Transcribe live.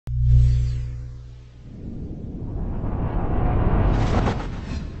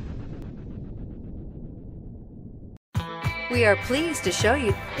We are pleased to show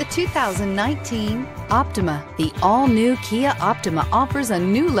you the 2019 Optima. The all-new Kia Optima offers a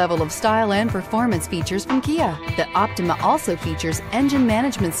new level of style and performance features from Kia. The Optima also features engine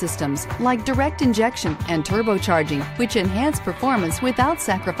management systems like direct injection and turbocharging, which enhance performance without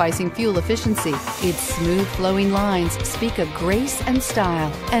sacrificing fuel efficiency. Its smooth flowing lines speak of grace and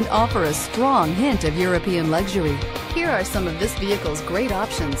style and offer a strong hint of European luxury. Here are some of this vehicle's great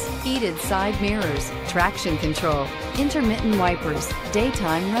options: heated side mirrors, traction control, intermittent wipers,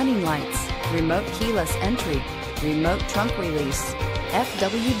 daytime running lights, remote keyless entry, remote trunk release,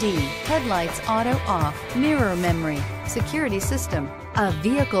 FWD, headlights auto off, mirror memory, security system. A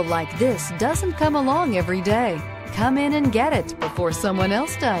vehicle like this doesn't come along every day. Come in and get it before someone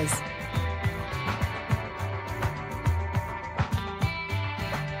else does.